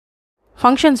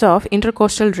Functions of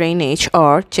intercostal drainage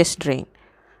or chest drain.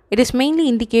 It is mainly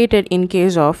indicated in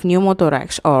case of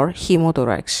pneumothorax or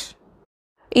hemothorax.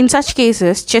 In such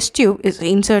cases, chest tube is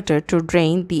inserted to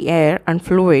drain the air and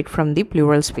fluid from the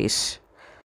pleural space.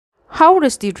 How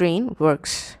does the drain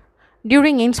works?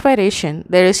 During inspiration,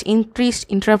 there is increased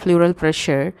intrapleural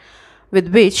pressure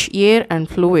with which air and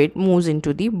fluid moves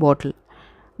into the bottle.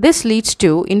 This leads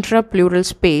to intrapleural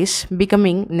space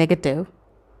becoming negative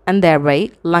and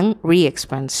thereby lung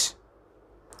re-expands.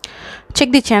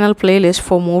 Check the channel playlist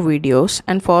for more videos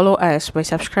and follow us by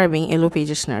subscribing Yellow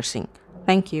Pages Nursing.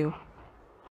 Thank you.